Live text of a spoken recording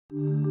Hello,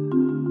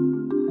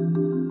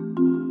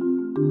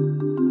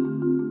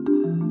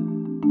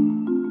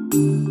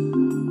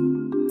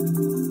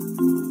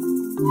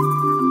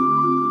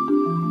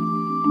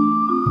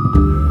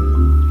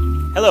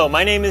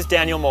 my name is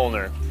Daniel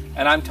Molnar.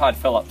 And I'm Todd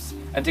Phillips.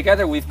 And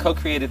together we've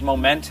co-created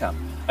Momentum,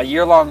 a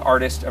year-long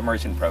artist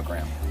immersion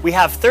program. We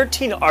have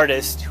 13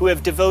 artists who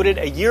have devoted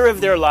a year of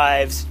their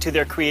lives to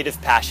their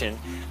creative passion,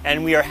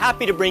 and we are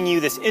happy to bring you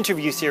this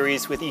interview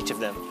series with each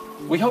of them.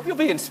 We hope you'll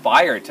be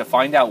inspired to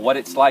find out what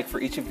it's like for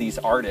each of these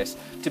artists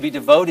to be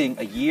devoting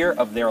a year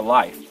of their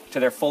life to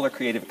their fuller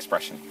creative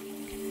expression.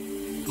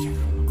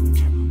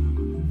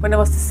 When I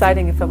was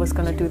deciding if I was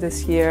going to do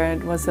this year,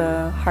 it was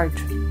a hard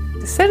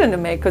decision to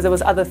make because there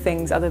was other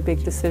things, other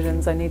big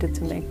decisions I needed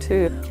to make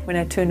too. When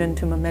I tuned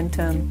into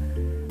Momentum,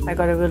 I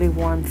got a really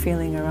warm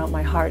feeling around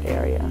my heart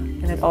area,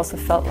 and it also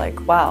felt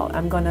like, wow,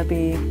 I'm going to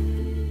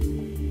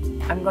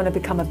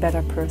become a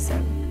better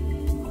person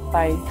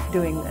by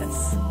doing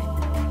this.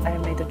 I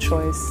made a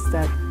choice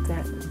that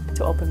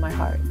to open my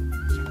heart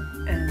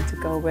and to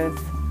go with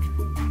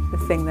the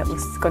thing that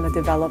was going to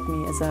develop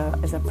me as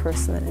a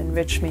person and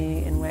enrich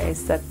me in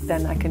ways that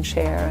then I can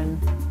share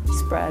and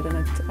spread,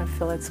 and I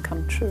feel it's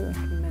come true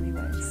in many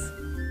ways.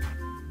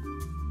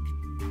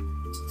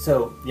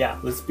 So, yeah,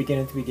 let's begin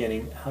at the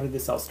beginning. How did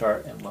this all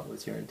start, and what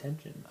was your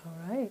intention? All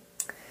right.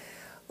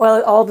 Well,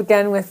 it all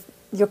began with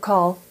your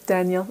call,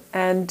 Daniel,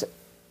 and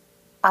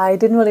I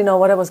didn't really know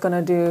what I was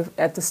going to do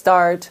at the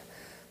start,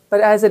 but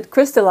as it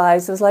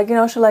crystallized, it was like,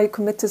 should I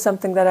commit to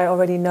something that I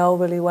already know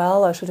really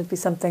well, or should it be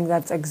something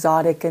that's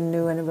exotic and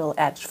new and a real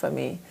edge for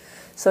me?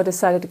 So I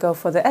decided to go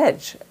for the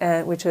edge,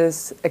 which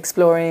is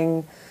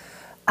exploring,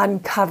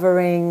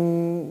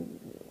 uncovering,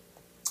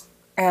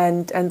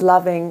 and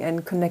loving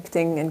and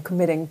connecting and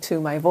committing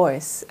to my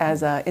voice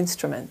as an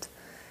instrument,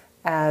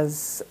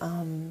 as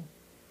an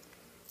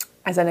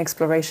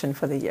exploration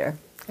for the year.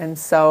 And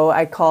so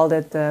I called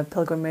it the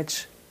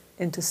pilgrimage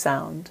into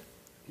sound.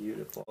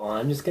 Beautiful. Well,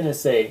 I'm just going to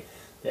say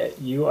that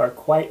you are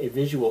quite a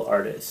visual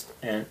artist,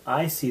 and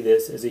I see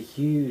this as a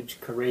huge,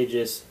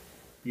 courageous,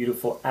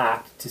 beautiful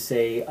act to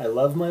say, I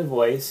love my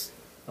voice,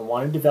 I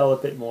want to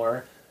develop it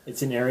more.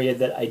 It's an area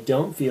that I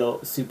don't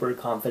feel super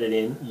confident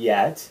in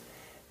yet,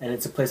 and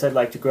it's a place I'd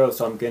like to grow,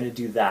 so I'm going to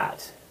do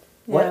that.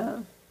 Yeah. What?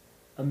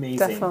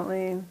 Amazing.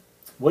 Definitely.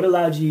 What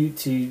allowed you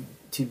to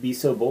be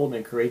so bold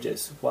and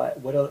courageous?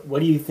 What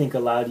do you think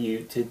allowed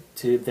you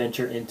to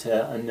venture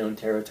into unknown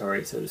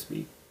territory, so to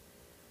speak?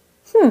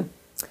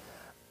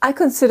 I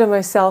consider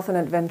myself an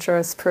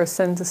adventurous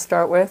person to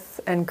start with,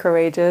 and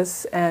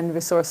courageous and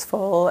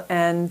resourceful,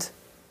 and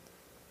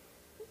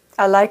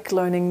I like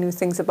learning new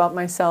things about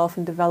myself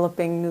and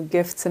developing new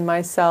gifts in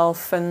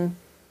myself, and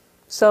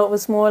so it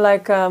was more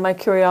like my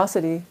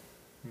curiosity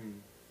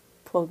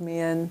pulled me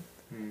in.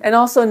 And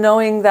also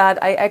knowing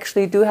that I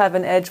actually do have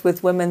an edge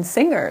with women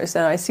singers,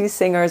 and I see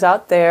singers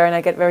out there and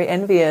I get very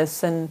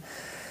envious and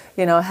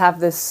have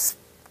this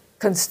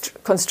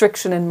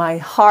constriction in my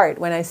heart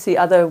when I see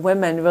other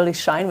women really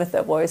shine with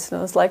their voice. And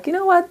I was like, you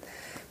know what,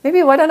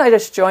 maybe why don't I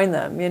just join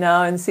them,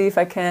 and see if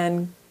I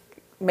can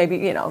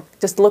maybe,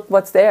 just look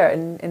what's there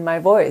in my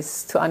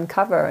voice to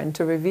uncover and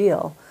to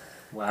reveal.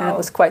 Wow. And it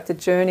was quite the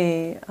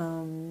journey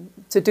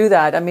to do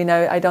that. I mean,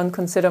 I don't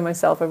consider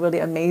myself a really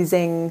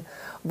amazing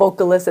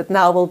vocalist that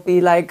now will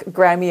be like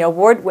Grammy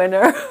Award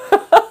winner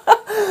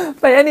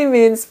by any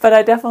means, but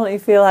I definitely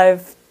feel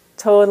I've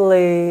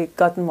totally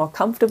gotten more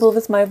comfortable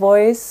with my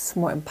voice,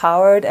 more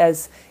empowered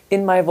as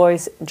in my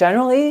voice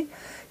generally,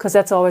 because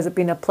that's always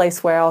been a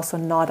place where I also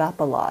nod up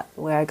a lot,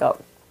 where I go,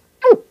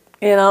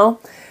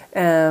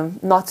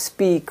 not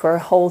speak or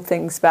hold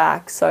things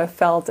back. So I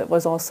felt it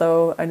was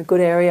also a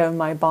good area in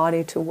my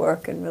body to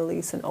work and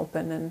release and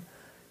open and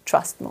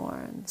trust more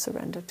and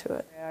surrender to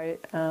it.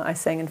 I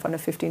sang in front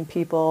of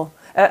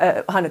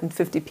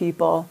 150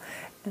 people,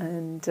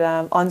 and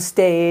on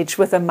stage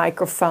with a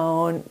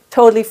microphone,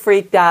 totally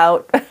freaked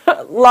out,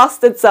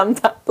 lost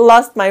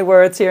my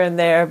words here and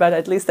there, but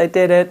at least I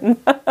did it.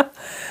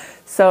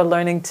 So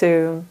learning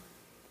to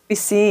be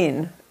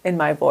seen in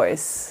my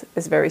voice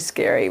was very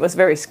scary,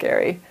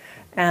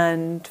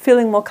 and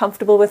feeling more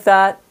comfortable with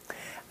that.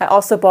 I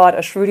also bought a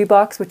Shruti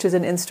box, which is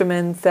an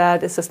instrument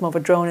that is just more of a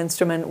drone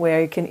instrument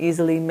where you can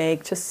easily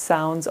make just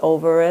sounds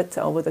over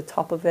the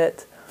top of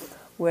it,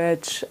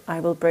 which I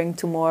will bring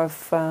to more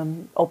of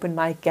open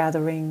mic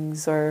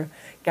gatherings or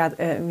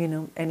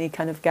any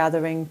kind of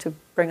gathering to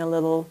bring a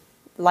little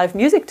live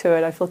music to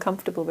it. I feel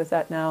comfortable with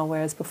that now,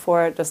 whereas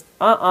before just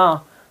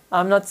I'm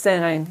not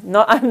singing.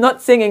 I'm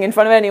not singing in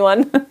front of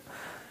anyone.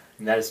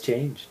 And that has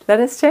changed. That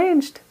has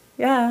changed.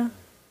 Yeah.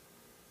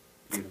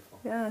 Beautiful.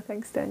 Yeah.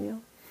 Thanks,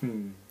 Daniel.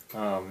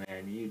 Oh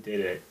man, you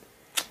did it.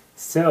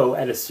 So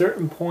at a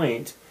certain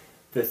point,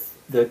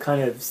 the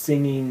kind of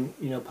singing,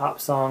 pop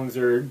songs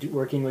or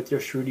working with your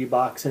Shruti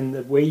box and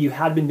the way you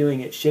had been doing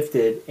it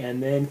shifted,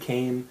 and then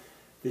came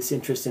this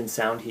interest in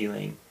sound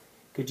healing.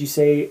 Could you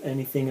say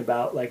anything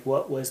about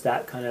what was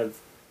that kind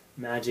of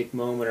magic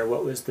moment, or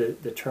what was the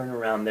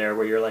turnaround there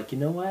where you're like, you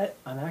know what,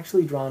 I'm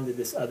actually drawn to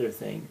this other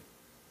thing?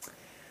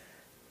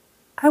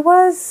 I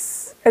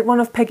was at one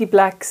of Peggy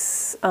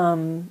Black's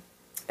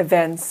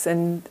events,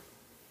 and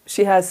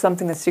she has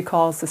something that she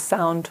calls the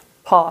sound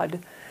pod,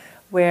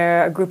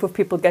 where a group of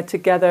people get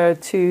together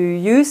to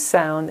use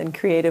sound in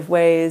creative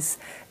ways,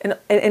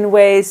 in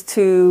ways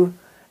to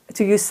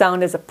use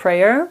sound as a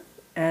prayer.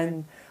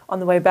 And on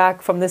the way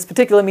back from this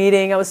particular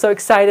meeting, I was so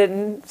excited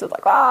and so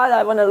like,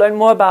 I want to learn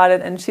more about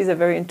it. And she's a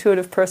very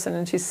intuitive person,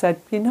 and she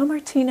said, you know,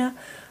 Martina,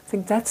 I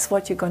think that's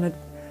what you're going to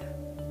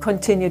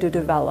continue to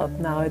develop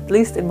now, at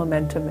least in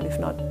momentum, and if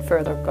not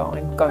further,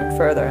 going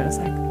further. And it's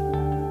like,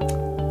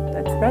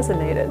 that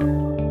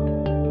resonated.